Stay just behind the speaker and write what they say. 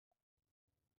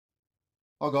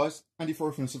Hi guys, Andy Foy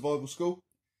from Survival School.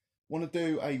 Want to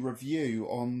do a review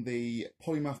on the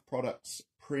Polymath Products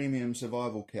Premium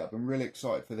Survival Kit. I've been really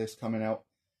excited for this coming out.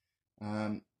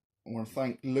 I want to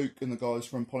thank Luke and the guys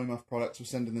from Polymath Products for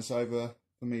sending this over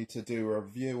for me to do a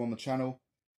review on the channel,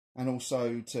 and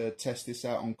also to test this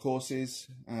out on courses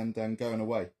and going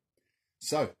away.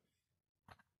 So,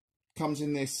 comes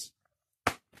in this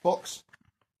box,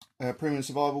 Premium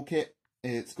Survival Kit.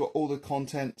 It's got all the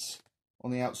contents on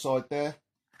the outside there.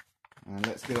 And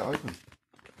let's get it open.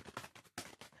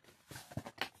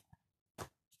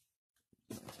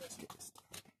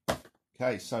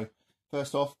 Okay, so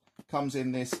first off, comes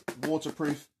in this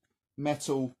waterproof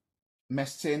metal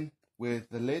mess tin with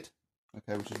the lid.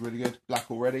 Okay, which is really good. Black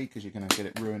already because you're going to get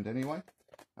it ruined anyway.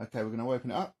 Okay, we're going to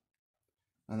open it up,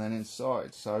 and then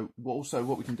inside. So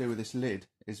what we can do with this lid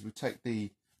is we take the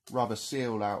rubber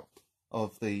seal out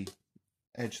of the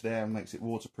edge there and makes it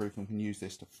waterproof, and we can use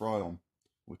this to fry on,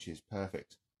 which is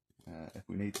perfect if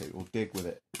we need to, or dig with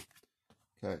it.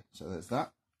 Okay, so there's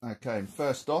that. Okay, and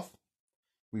first off,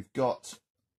 we've got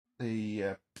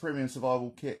the Premium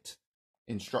Survival Kit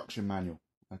instruction manual.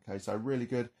 Okay, so really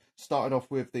good. Started off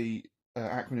with the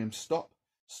acronym STOP.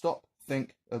 Stop,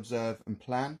 think, observe, and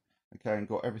plan. Okay, and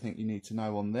got everything you need to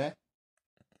know on there.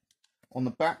 On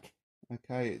the back,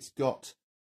 okay, it's got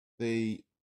the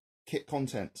kit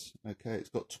contents. Okay, it's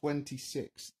got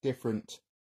 26 different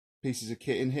pieces of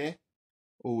kit in here,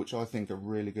 all which I think are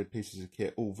really good pieces of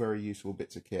kit, all very useful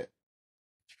bits of kit.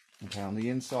 Okay, on the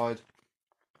inside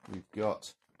we've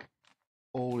got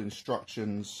all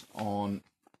instructions on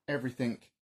everything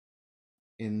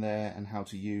in there and how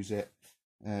to use it.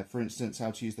 For instance, how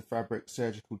to use the fabric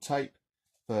surgical tape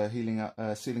for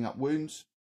sealing up wounds,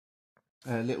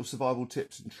 little survival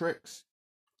tips and tricks,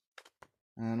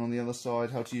 and on the other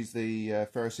side how to use the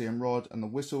ferrocerium rod and the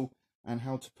whistle, and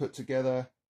how to put together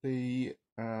the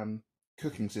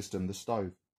cooking system, the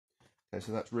stove. Okay,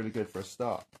 so that's really good for a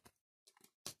start.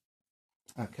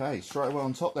 Okay, straight away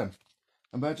on top then,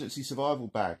 emergency survival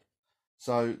bag.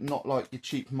 So not like your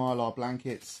cheap Mylar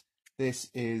blankets. This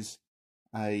is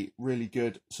a really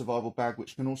good survival bag,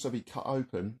 which can also be cut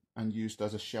open and used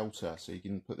as a shelter. So you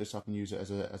can put this up and use it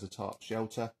as a tarp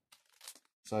shelter.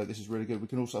 So this is really good. We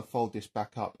can also fold this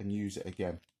back up and use it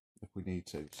again if we need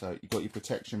to. So you've got your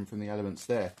protection from the elements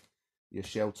there, your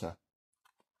shelter.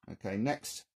 Okay,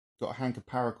 next, got a hank of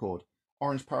paracord.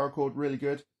 Orange paracord, really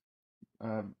good.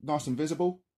 Nice and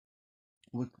visible.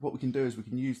 What we can do is we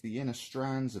can use the inner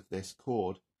strands of this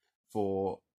cord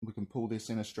we can pull this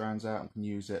inner strands out and can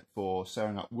use it for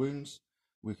sewing up wounds.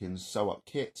 We can sew up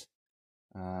kit,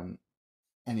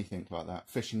 anything like that.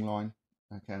 Fishing line.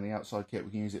 Okay, and the outside kit,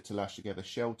 we can use it to lash together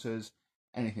shelters,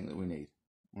 anything that we need.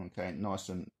 Okay, nice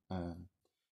and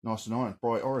orange,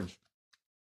 bright orange.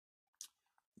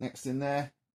 Next in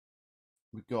there,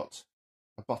 we've got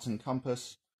a button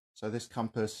compass. So this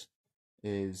compass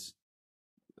is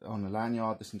on a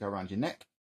lanyard. This can go around your neck.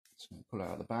 So I'm going to pull it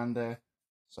out of the band there.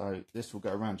 So this will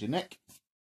go around your neck.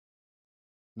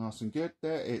 Nice and good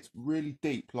there. It's really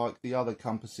deep, like the other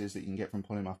compasses that you can get from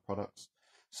Polymath products.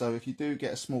 So if you do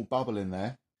get a small bubble in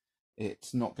there,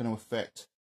 it's not going to affect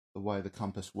the way the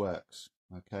compass works.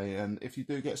 Okay, and if you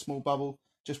do get a small bubble,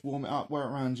 just warm it up, wear it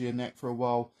around your neck for a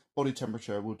while. Body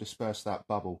temperature will disperse that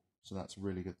bubble. So that's a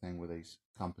really good thing with these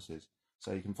compasses.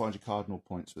 So you can find your cardinal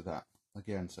points with that.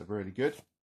 Again, so really good.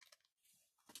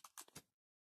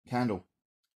 Candle.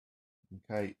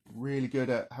 Okay, really good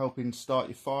at helping start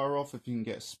your fire off if you can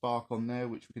get a spark on there,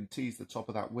 which we can tease the top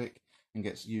of that wick and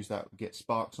get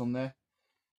sparks on there.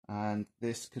 And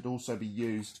this could also be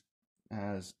used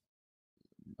as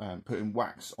putting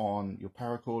wax on your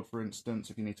paracord, for instance,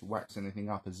 if you need to wax anything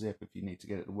up, a zip if you need to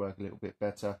get it to work a little bit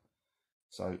better.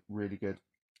 So really good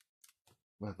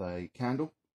with a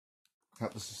candle.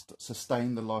 Help to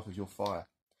sustain the life of your fire.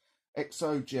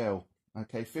 Exo gel.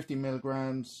 Okay, 50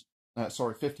 mils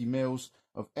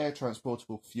of air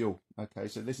transportable fuel. Okay,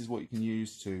 so this is what you can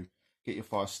use to get your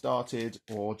fire started,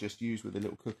 or just use with the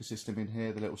little cooker system in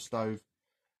here, the little stove.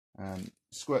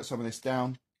 Squirt some of this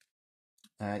down.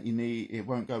 It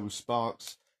won't go with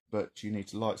sparks, but you need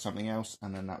to light something else,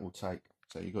 and then that will take.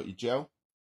 So you've got your gel,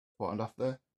 quite enough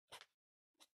there.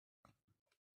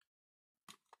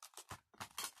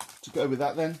 To go with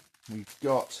that then, we've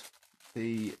got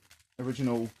the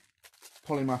original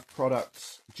Polymath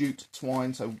Products jute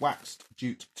twine, so waxed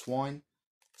jute twine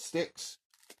sticks.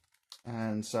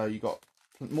 And so you've got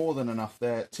more than enough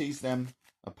there. Tease them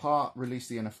apart, release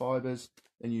the inner fibres,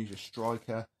 then use your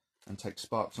striker and take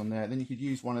sparks on there. Then you could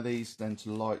use one of these then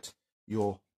to light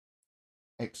your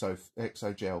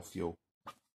exo gel fuel.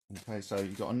 Okay, so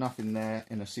you've got enough in there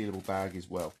in a sealable bag as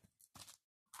well.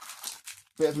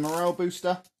 Bit of a morale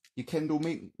booster, your Kindle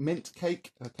mint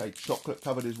cake, okay, chocolate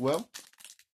covered as well.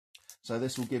 So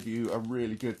this will give you a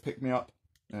really good pick-me-up,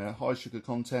 high sugar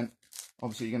content.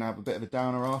 Obviously you're going to have a bit of a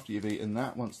downer after you've eaten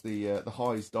that, once the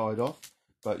highs died off.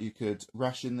 But you could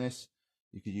ration this,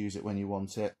 you could use it when you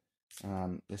want it.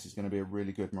 This is going to be a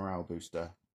really good morale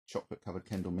booster. Chocolate covered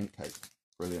Kindle mint cake,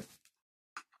 brilliant.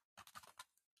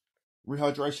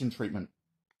 Rehydration treatment.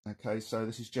 Okay, so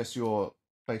this is just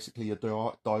basically your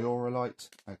diurolite.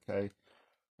 Okay,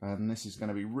 and this is going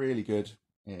to be really good.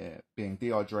 Being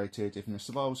dehydrated, if in a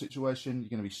survival situation you're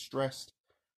going to be stressed,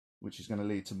 which is going to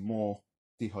lead to more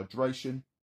dehydration,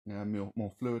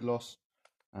 more fluid loss,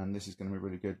 and this is going to be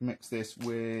really good. Mix this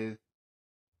with,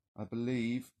 I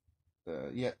believe,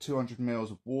 200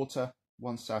 ml of water,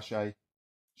 1 sachet.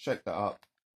 Shake that up,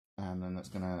 and then that's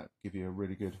going to give you a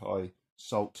really good high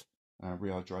salt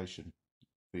rehydration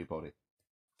for your body.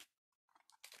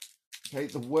 Okay,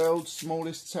 the world's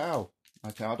smallest towel.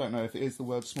 Okay, I don't know if it is the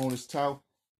world's smallest towel,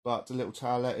 but a little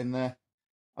towelette in there.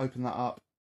 Open that up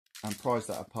and prise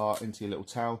that apart into your little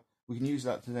towel. We can use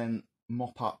that to then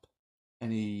mop up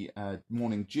any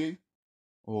morning dew,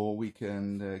 or we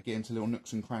can get into little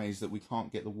nooks and crannies that we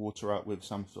can't get the water out with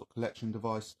some sort of collection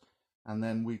device, and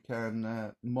then we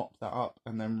can mop that up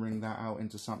and then wring that out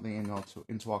into something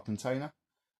into our container,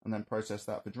 and then process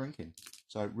that for drinking.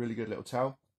 So really good little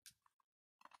towel.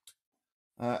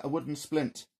 A wooden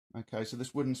splint. Okay, so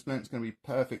this wooden splint is going to be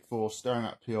perfect for stirring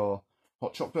up your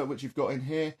hot chocolate, which you've got in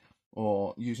here,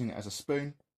 or using it as a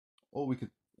spoon. Or we could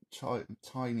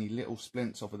tiny little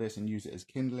splints off of this and use it as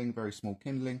kindling, very small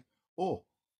kindling. Or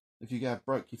if you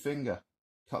broke your finger,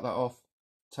 cut that off,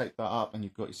 tape that up, and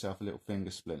you've got yourself a little finger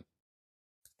splint.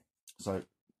 So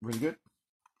really good.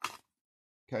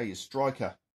 Okay, your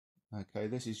striker. Okay,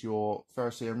 this is your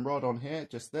ferrocerium rod on here,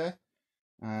 just there,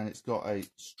 and it's got a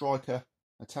striker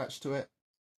attached to it.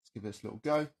 Let's give this a little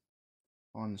go.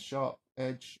 Find the sharp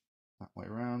edge, that way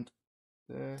around,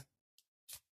 there.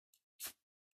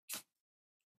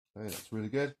 Okay, that's really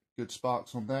good. Good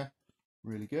sparks on there,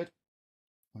 really good.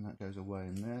 And that goes away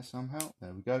in there somehow.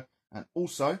 There we go. And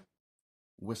also,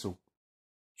 whistle.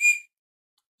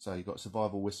 So you've got a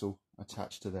survival whistle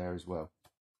attached to there as well.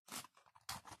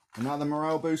 Another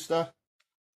morale booster,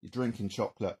 you're drinking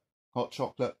chocolate, hot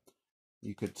chocolate.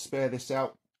 You could spare this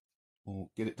out or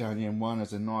get it down in one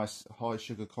as a nice high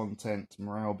sugar content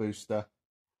morale booster.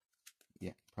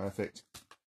 Yeah, perfect.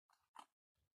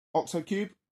 Oxo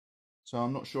cube. So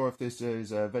I'm not sure if this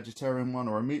is a vegetarian one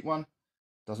or a meat one.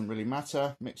 Doesn't really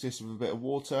matter. Mix this with a bit of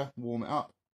water, warm it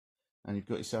up, and you've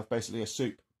got yourself basically a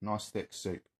soup. Nice thick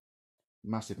soup.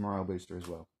 Massive morale booster as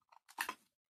well.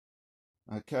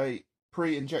 Okay,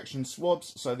 pre-injection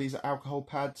swabs. So these are alcohol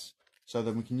pads. So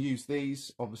then we can use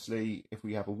these, obviously, if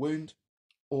we have a wound,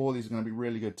 or these are going to be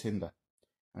really good tinder.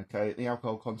 Okay, the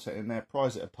alcohol content in there,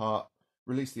 prise it apart,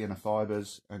 release the inner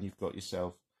fibres, and you've got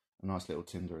yourself a nice little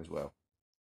tinder as well.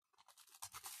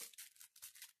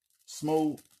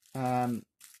 Small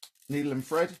needle and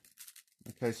thread.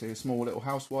 Okay, so a small little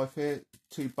housewife here,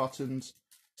 2 buttons,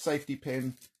 safety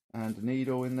pin, and a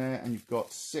needle in there, and you've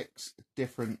got 6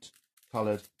 different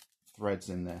coloured threads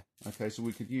in there. Okay, so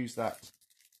we could use that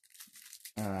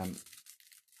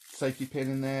safety pin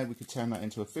in there. We could turn that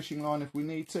into a fishing line if we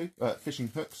need to, fishing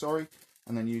hook, sorry,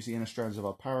 and then use the inner strands of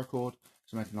our paracord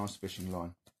to make a nice fishing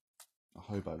line, a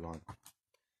hobo line.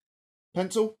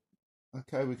 Pencil.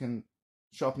 Okay, we can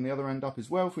sharpen the other end up as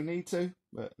well if we need to,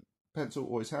 but pencil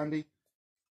always handy.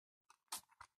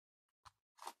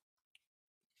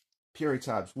 Puri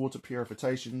tabs, water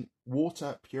purification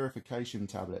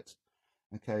tablets.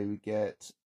 Okay, we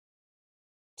get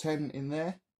 10 in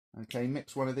there. Okay,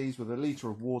 mix one of these with a litre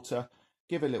of water,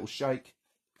 give it a little shake,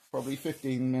 probably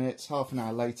 15 minutes, half an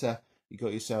hour later, you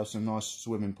got yourself some nice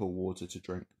swimming pool water to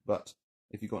drink. But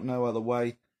if you've got no other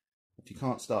way, if you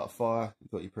can't start a fire,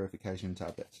 you've got your purification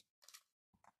tablets.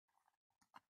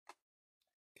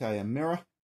 Okay, a mirror.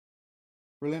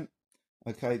 Brilliant.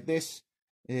 Okay, this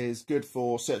is good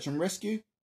for search and rescue.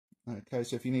 Okay,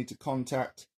 so if you need to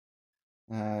contact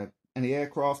any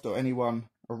aircraft or anyone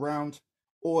around,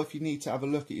 or if you need to have a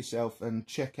look at yourself and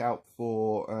check out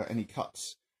for any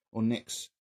cuts or nicks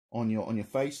on your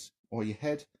face or your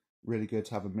head, really good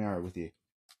to have a mirror with you.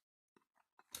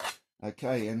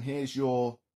 Okay, and here's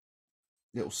your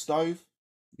little stove,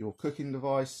 your cooking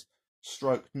device,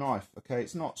 stroke knife. Okay,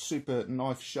 it's not super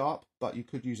knife sharp, but you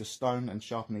could use a stone and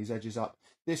sharpen these edges up.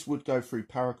 This would go through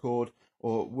paracord,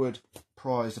 or would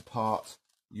prise apart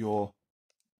your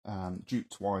jute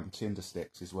twine tinder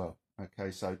sticks as well.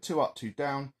 Okay, so 2 up, 2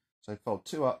 down. So fold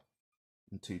 2 up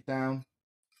and 2 down.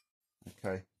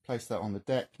 Okay, place that on the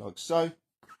deck like so.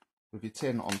 with your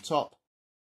tin on top.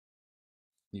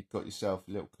 You've got yourself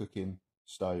a little cooking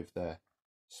stove there.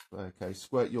 Okay,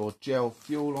 squirt your gel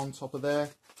fuel on top of there.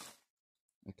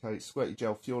 Okay, squirt your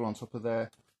gel fuel on top of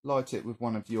there. Light it with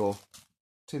one of your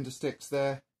tinder sticks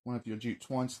there, one of your jute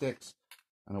twine sticks,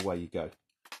 and away you go.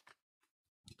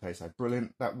 Okay, so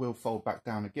brilliant. That will fold back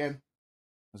down again.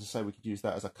 As I say, we could use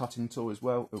that as a cutting tool as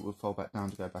well. It will fold back down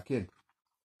to go back in.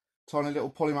 Tiny little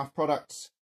Polymath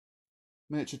Products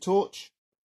miniature torch.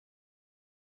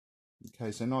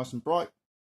 Okay, so nice and bright.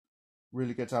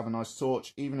 Really good to have a nice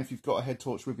torch, even if you've got a head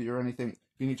torch with you or anything.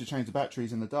 If you need to change the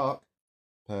batteries in the dark,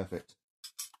 perfect.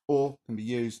 Or can be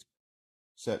used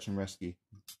search and rescue.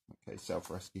 Okay,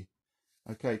 self-rescue.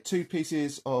 Okay, 2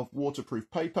 pieces of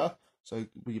waterproof paper. So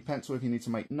with your pencil, if you need to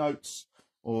make notes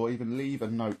or even leave a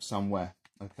note somewhere,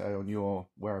 okay, on your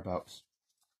whereabouts.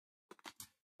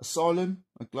 Asylum,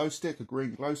 a glow stick, a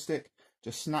green glow stick.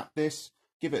 Just snap this,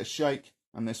 give it a shake,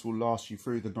 and this will last you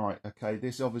through the night. Okay,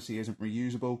 this obviously isn't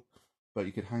reusable, but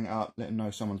you could hang it up, let them know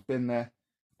someone's been there.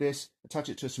 This, attach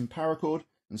it to some paracord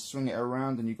and swing it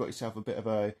around, and you've got yourself a bit of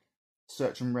a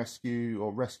search and rescue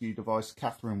or rescue device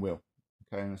Catherine wheel.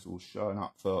 Okay, and it's all showing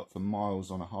up for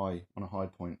miles on a high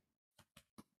point.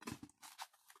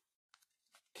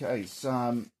 Okay,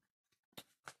 some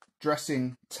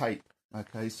dressing tape.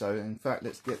 Okay, so in fact,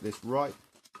 let's get this right.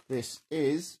 This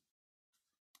is,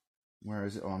 where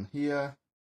is it on here?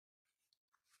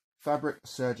 Fabric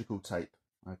surgical tape.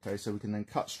 Okay, so we can then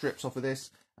cut strips off of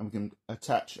this and we can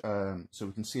attach, so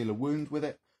we can seal a wound with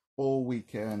it, or we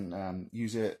can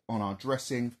use it on our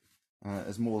dressing.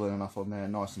 There's more than enough on there,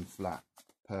 nice and flat.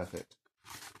 Perfect.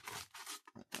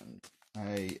 And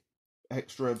a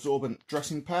extra absorbent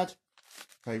dressing pad.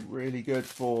 Okay, really good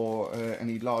for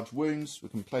any large wounds. We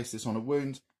can place this on a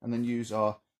wound and then use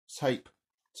our tape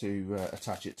to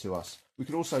attach it to us. We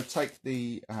could also take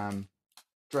the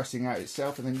dressing out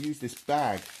itself and then use this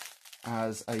bag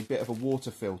as a bit of a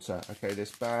water filter. Okay,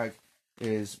 this bag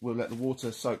will let the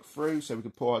water soak through, so we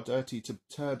can pour our dirty to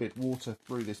turbid water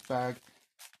through this bag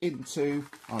into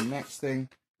our next thing,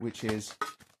 which is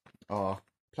our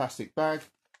plastic bag.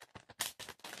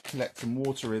 Collect some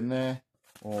water in there,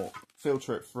 or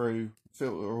filter it through,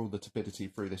 filter all the turbidity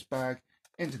through this bag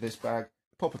into this bag,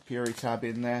 pop a Puri tab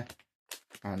in there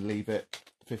and leave it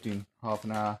half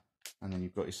an hour, and then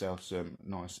you've got yourself some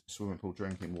nice swimming pool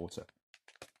drinking water.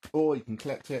 Or you can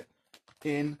collect it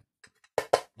in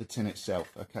the tin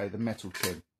itself, okay, the metal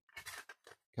tin.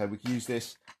 Okay, we can use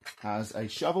this as a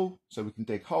shovel, so we can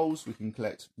dig holes, we can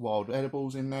collect wild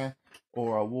edibles in there,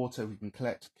 or our water, we can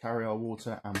carry our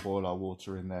water and boil our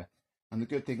water in there. And the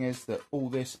good thing is that all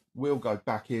this will go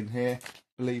back in here.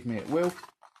 Believe me, it will.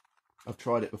 I've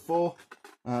tried it before.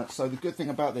 So the good thing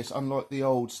about this, unlike the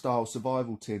old style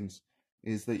survival tins,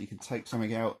 is that you can take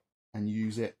something out and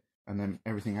use it, and then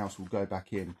everything else will go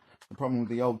back in. The problem with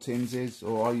the old tins is,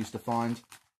 or I used to find,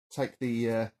 take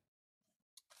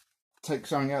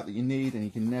something out that you need and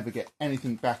you can never get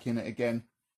anything back in it again.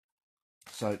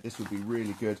 So this would be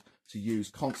really good to use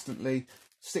constantly.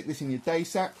 Stick this in your day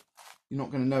sack. You're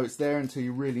not going to know it's there until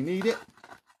you really need it.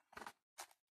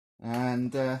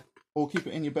 And or keep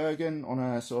it in your Bergen on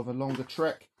a sort of a longer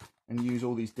trek and use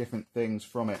all these different things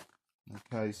from it.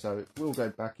 Okay, so it will go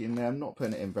back in there. I'm not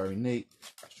putting it in very neat.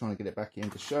 Just trying to get it back in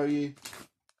to show you.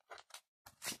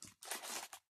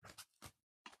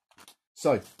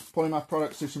 So, Polymath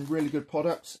Products do some really good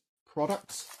products.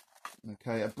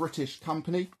 Okay, a British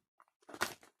company.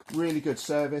 Really good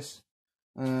service.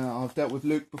 I've dealt with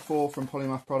Luke before from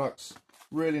Polymath Products.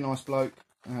 Really nice bloke,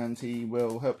 and he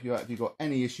will help you out if you've got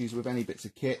any issues with any bits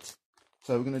of kit.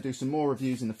 So we're going to do some more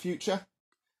reviews in the future.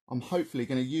 I'm hopefully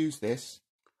going to use this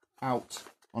out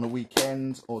on a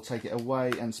weekend or take it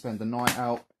away and spend the night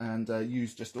out and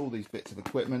use just all these bits of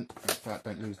equipment. In fact,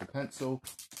 don't lose the pencil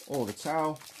or the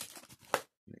towel.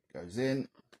 It goes in.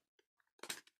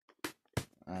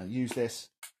 Use this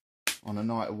on a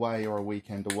night away or a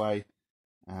weekend away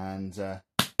and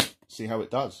see how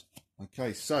it does.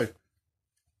 Okay, so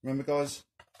remember guys,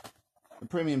 the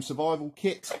premium survival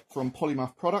kit from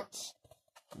Polymath Products.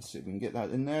 Let's see if we can get that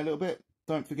in there a little bit.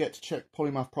 Don't forget to check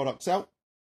Polymath Products out.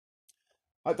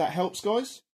 Hope that helps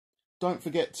guys. Don't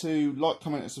forget to like,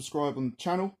 comment and subscribe on the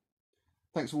channel.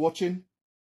 Thanks for watching.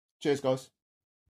 Cheers guys.